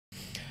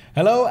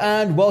Hello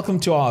and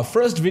welcome to our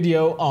first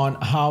video on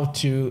how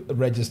to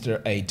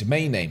register a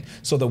domain name.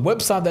 So the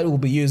website that we'll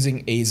be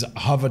using is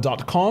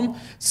hover.com.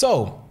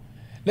 So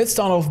let's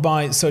start off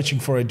by searching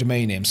for a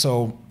domain name.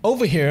 So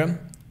over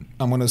here,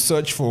 I'm going to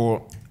search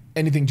for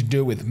anything to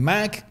do with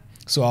Mac.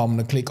 So I'm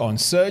going to click on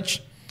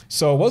search.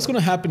 So what's going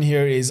to happen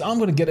here is I'm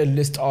going to get a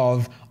list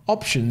of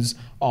options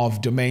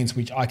of domains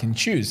which I can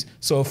choose.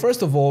 So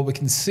first of all, we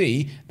can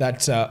see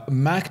that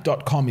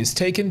mac.com is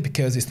taken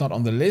because it's not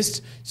on the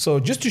list. So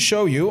just to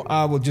show you,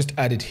 I will just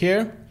add it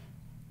here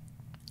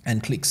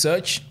and click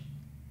search.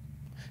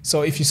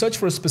 So if you search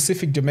for a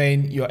specific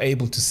domain, you're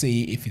able to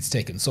see if it's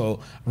taken.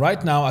 So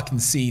right now I can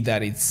see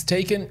that it's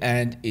taken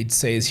and it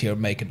says here,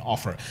 make an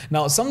offer.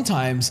 Now,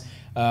 sometimes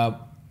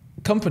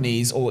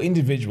companies or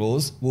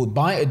individuals will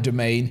buy a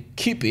domain,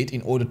 keep it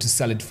in order to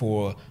sell it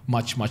for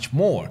much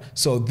more.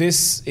 So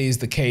this is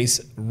the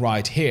case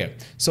right here.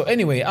 So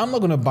anyway, I'm not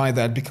going to buy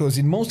that because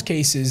in most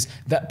cases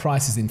that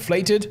price is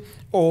inflated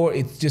or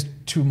it's just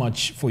too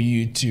much for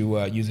you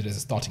to use it as a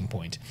starting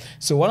point.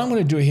 So what I'm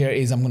going to do here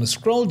is I'm going to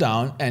scroll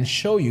down and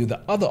show you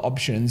the other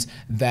options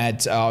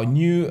that our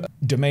new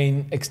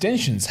domain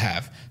extensions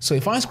have. So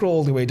if I scroll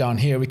all the way down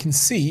here, we can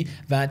see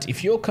that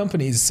if your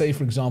company is, say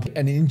for example,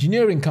 an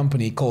engineering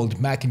company called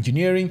Mac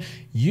Engineering,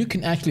 you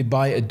can actually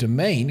buy a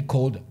domain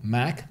called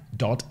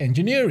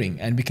mac.engineering,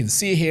 and we can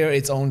see here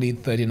it's only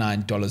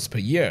 $39 per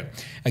year.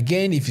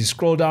 Again, if you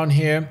scroll down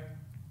here,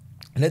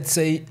 let's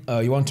say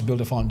you want to build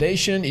a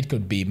foundation, it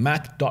could be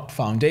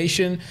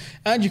mac.foundation,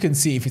 and you can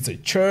see if it's a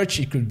church,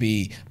 it could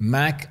be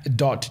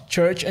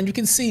mac.church, and you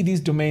can see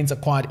these domains are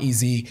quite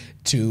easy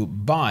to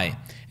buy.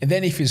 And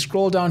then if you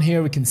scroll down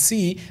here, we can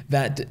see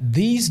that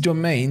these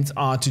domains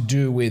are to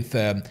do with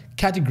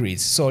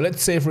categories. So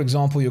let's say, for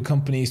example, your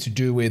company is to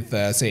do with,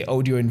 say,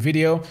 audio and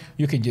video.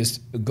 You can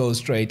just go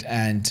straight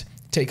and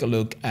take a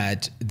look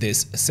at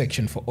this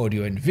section for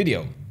audio and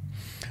video.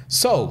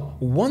 So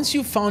once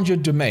you've found your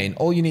domain,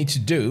 all you need to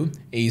do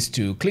is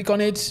to click on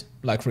it.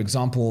 Like for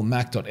example,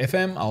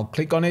 mac.fm, I'll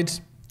click on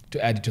it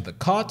to add it to the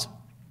cart.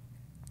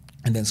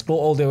 And then scroll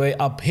all the way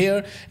up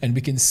here and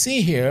we can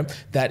see here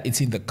that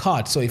it's in the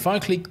cart. So if I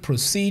click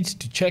proceed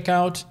to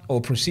checkout or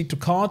proceed to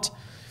cart,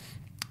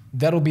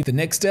 that'll be the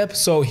next step.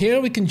 So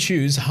here we can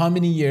choose how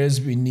many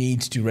years we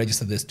need to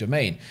register this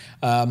domain.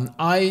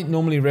 I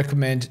normally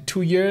recommend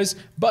 2 years,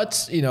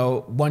 but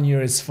 1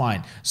 year is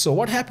fine. So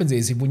what happens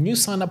is when you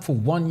sign up for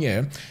 1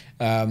 year,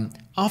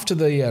 after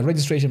the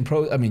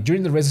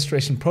during the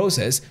registration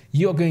process,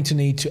 you are going to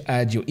need to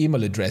add your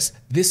email address.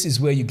 This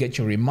is where you get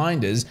your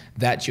reminders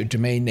that your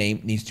domain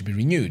name needs to be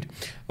renewed.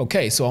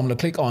 Okay, so I'm going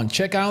to click on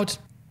checkout.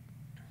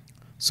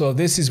 So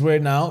this is where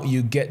now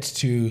you get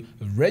to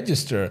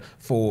register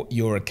for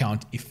your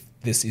account if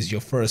this is your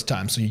first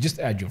time. So you just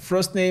add your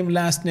first name,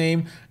 last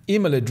name,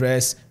 email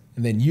address,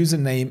 and then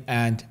username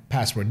and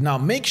password. Now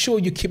make sure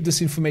you keep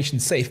this information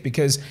safe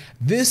because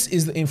this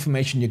is the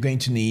information you're going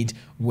to need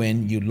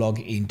when you log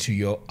into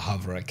your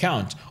Hover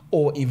account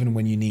or even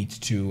when you need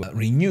to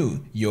renew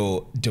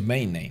your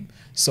domain name.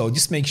 So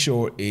just make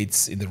sure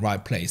it's in the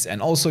right place.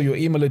 And also your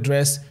email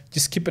address,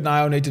 just keep an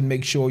eye on it and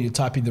make sure you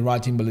type in the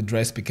right email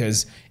address,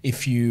 because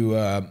if you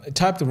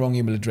type the wrong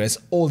email address,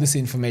 all this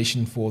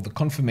information for the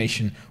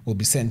confirmation will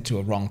be sent to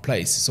a wrong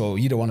place. So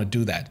you don't want to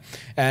do that.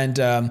 And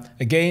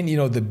again,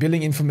 the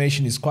billing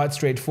information is quite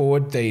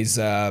straightforward. There's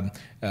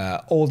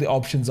all the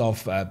options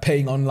of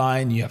paying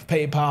online. You have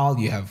PayPal,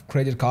 you have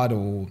credit card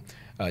or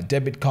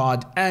debit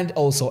card, and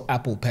also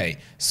Apple Pay.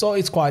 So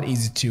it's quite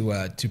easy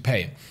to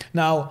pay.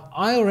 Now,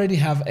 I already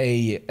have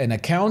an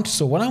account.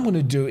 So what I'm going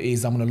to do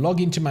is I'm going to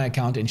log into my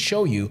account and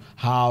show you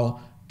how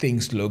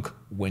things look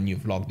when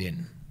you've logged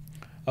in.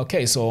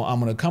 Okay, so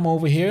I'm going to come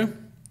over here,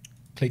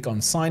 click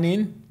on sign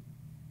in.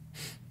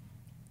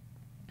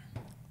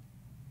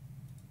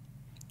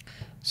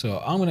 So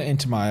I'm going to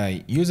enter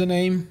my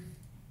username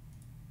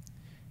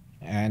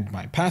and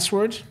my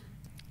password.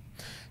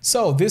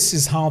 So this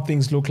is how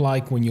things look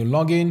like when you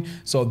log in.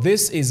 So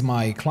this is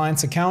my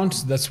client's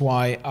account. That's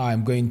why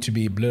I'm going to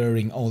be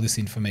blurring all this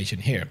information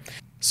here.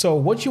 So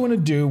what you want to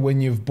do when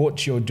you've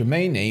bought your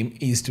domain name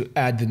is to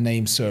add the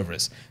name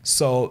servers.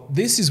 So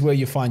this is where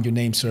you find your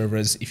name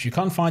servers. If you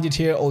can't find it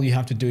here, all you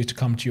have to do is to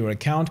come to your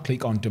account,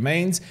 click on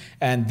domains,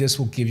 and this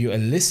will give you a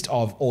list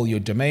of all your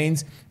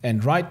domains.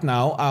 And right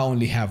now I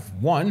only have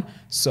one.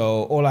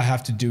 So all I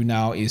have to do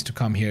now is to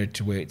come here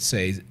to where it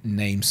says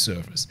name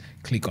servers.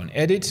 Click on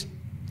edit.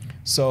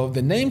 So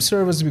the name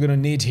servers we're going to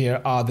need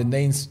here are the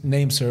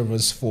name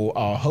servers for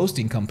our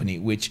hosting company,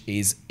 which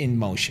is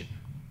InMotion.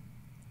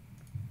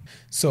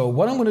 So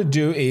what I'm going to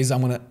do is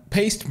I'm going to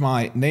paste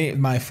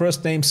my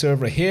first name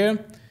server here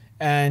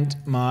and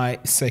my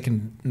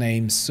second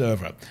name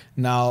server.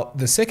 Now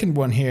the second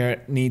one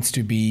here needs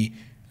to be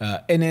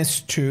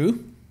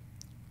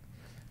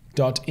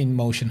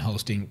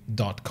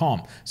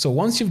ns2.inmotionhosting.com. So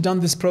once you've done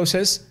this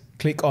process,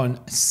 click on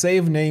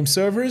Save Name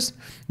Servers.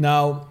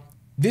 Now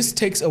this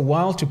takes a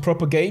while to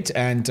propagate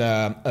and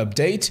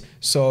update,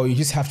 so you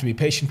just have to be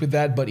patient with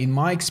that. But in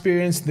my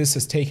experience, this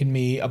has taken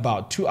me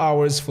about 2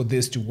 hours for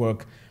this to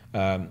work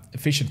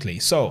efficiently.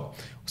 So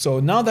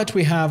now that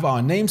we have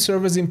our name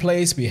servers in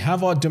place, we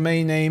have our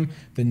domain name,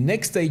 the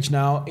next stage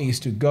now is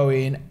to go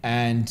in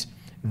and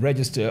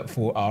register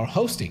for our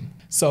hosting.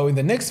 So in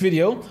the next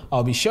video,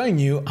 I'll be showing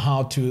you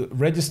how to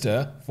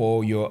register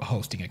for your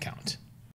hosting account.